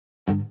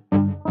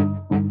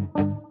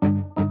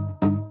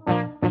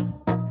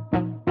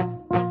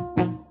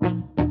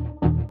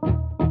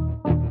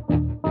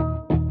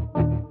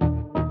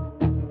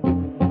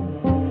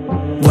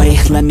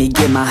let me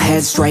get my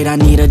head straight. I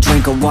need a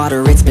drink of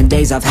water, it's been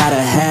days I've had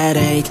a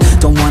headache.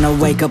 Don't wanna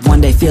wake up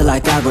one day, feel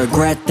like I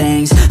regret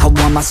things. I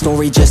want my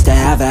story just to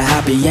have a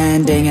happy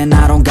ending, and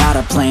I don't got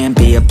a plan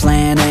B, a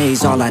plan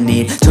A's all I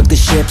need. Took the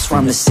ships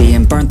from the sea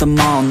and burnt them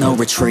all, no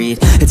retreat.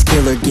 It's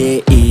kill or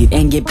get eat,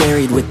 and get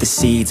buried with the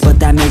seeds, but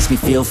that makes me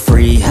feel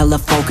free, hella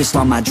focused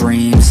on my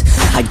dreams.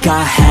 I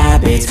got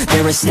habits,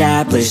 they're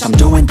established, I'm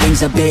doing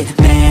things a bit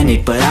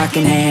manic, but I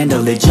can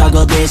handle it.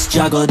 Juggle this,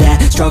 juggle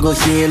that, struggle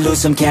here, lose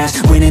some cash,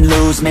 win and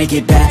lose, make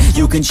it back.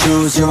 You can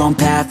choose your own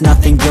path,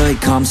 nothing good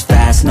comes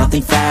fast,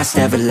 nothing fast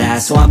ever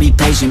lasts, so I'll be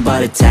patient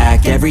but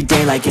attack every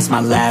day like it's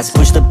my last.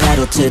 Push the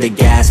pedal to the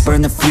gas,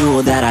 burn the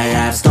fuel that I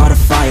have, start a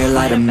fire,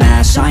 light a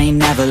match, I ain't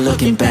never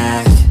looking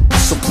back.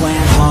 So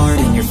plant hard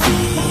in your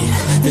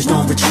feet, there's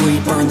no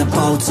retreat, burn the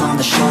boats on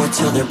the shore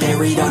till they're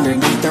buried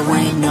underneath, there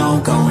ain't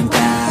no going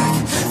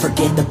back.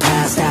 Forget the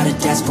past, out of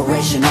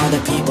desperation, are the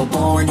people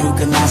born who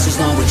can last, there's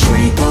no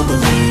retreat. But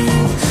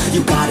believe,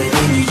 you got it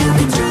in you, you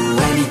can do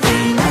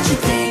anything that you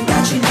think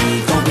that you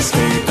need. Don't be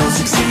scared, go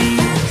succeed.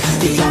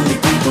 The only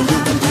people who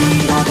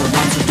compete are the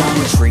ones who don't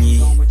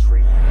retreat.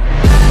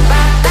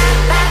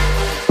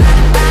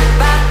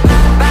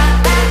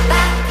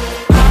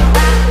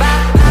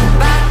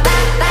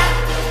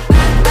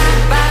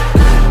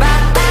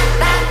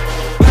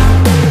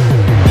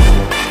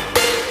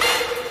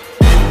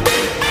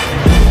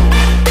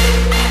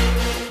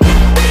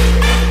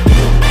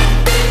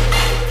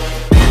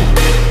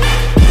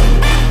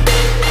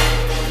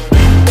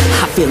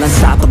 Feel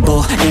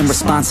unstoppable,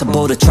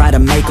 irresponsible to try to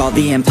make all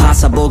the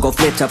impossible go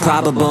flip to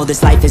probable.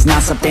 This life is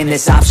not something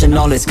that's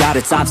optional, it's got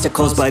its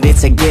obstacles, but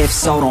it's a gift.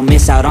 So don't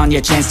miss out on your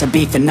chance to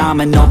be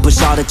phenomenal,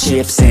 push all the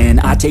chips in.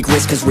 I take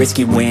risks cause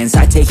risky wins,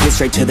 I take hits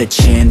straight to the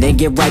chin, then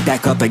get right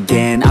back up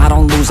again. I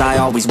don't lose, I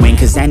always win,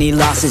 cause any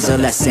loss is a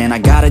lesson. I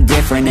got a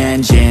different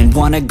engine,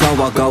 wanna go,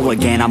 I'll go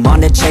again. I'm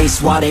on the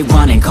chase while they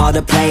running, call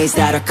the plays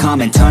that are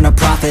coming. Turn a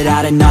profit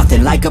out of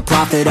nothing, like a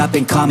prophet up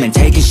and coming.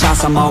 Taking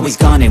shots, I'm always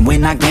gunning,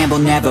 when I gamble,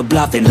 never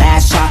bluffing.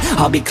 Last shot,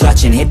 I'll be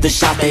clutching, hit the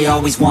shot they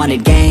always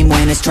wanted. Game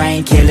winners,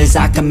 train killers,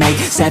 I can make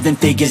 7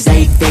 figures,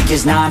 8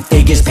 figures, 9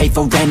 figures. Pay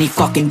for any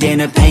fucking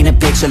dinner, paint a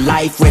picture.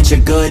 Life richer,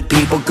 good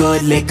people,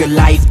 good liquor.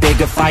 Life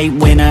bigger, fight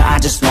winner, I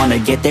just wanna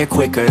get there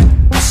quicker.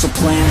 So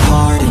plant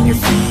hard in your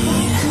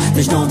feet,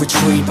 there's no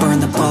retreat,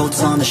 burn the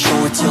boats on the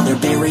shore till they're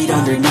buried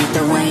underneath,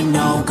 there ain't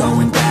no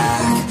going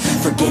back.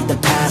 Forget the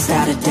past,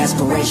 out of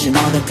desperation,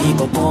 are the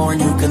people born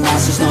who can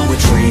last, there's no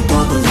retreat.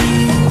 But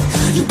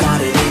believe, you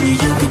got it in you,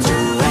 you can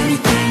do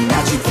anything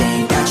that you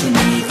think that you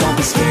need. Don't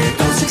be scared,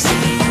 go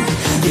succeed.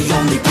 The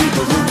only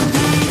people who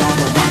compete are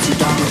the ones who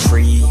don't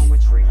retreat.